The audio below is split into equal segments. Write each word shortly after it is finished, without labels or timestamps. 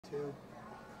too.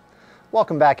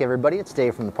 Welcome back, everybody. It's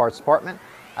Dave from the Parts Department.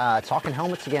 Talking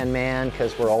helmets again, man,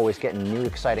 because we're always getting new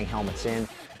exciting helmets in.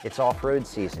 It's off-road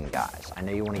season, guys. I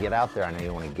know you want to get out there. I know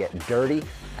you want to get dirty,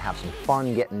 have some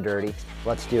fun getting dirty.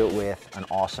 Let's do it with an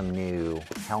awesome new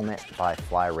helmet by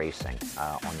Fly Racing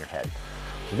on your head.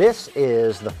 This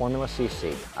is the Formula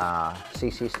CC.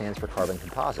 CC stands for carbon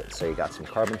composite. So you got some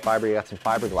carbon fiber, you got some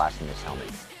fiberglass in this helmet.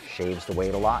 Shaves the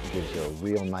weight a lot, gives you a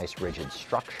real nice rigid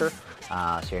structure.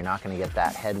 So you're not going to get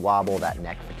that head wobble, that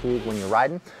neck fatigue when you're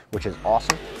riding, which is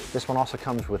awesome. This one also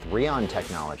comes with Rheon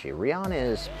technology. Rheon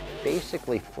is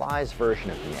basically Fly's version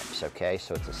of NIPS, okay?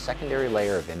 So it's a secondary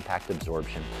layer of impact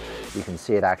absorption. You can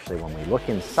see it actually when we look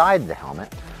inside the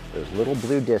helmet, those little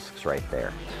blue discs right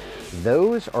there.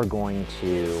 Those are going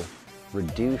to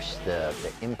reduce the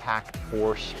impact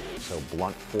force, so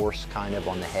blunt force kind of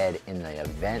on the head in the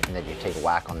event that you take a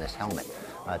whack on this helmet.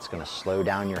 It's going to slow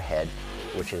down your head,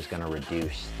 which is going to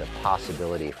reduce the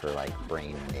possibility for like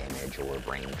brain damage or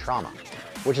brain trauma,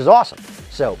 which is awesome.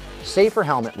 So safer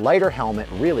helmet, lighter helmet,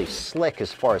 really slick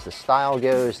as far as the style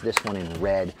goes. This one in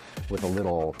red with a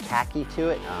little khaki to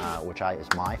it, which is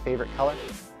my favorite color.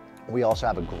 We also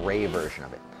have a gray version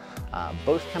of it.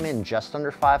 Both come in just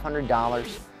under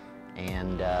 $500.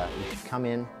 And you should come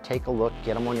in, take a look,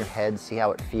 get them on your head, see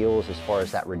how it feels as far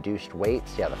as that reduced weight,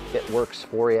 see how the fit works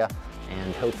for you,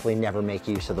 and hopefully never make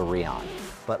use of the Rheon.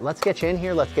 But let's get you in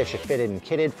here, let's get you fitted and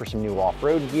kitted for some new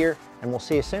off-road gear, and we'll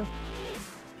see you soon.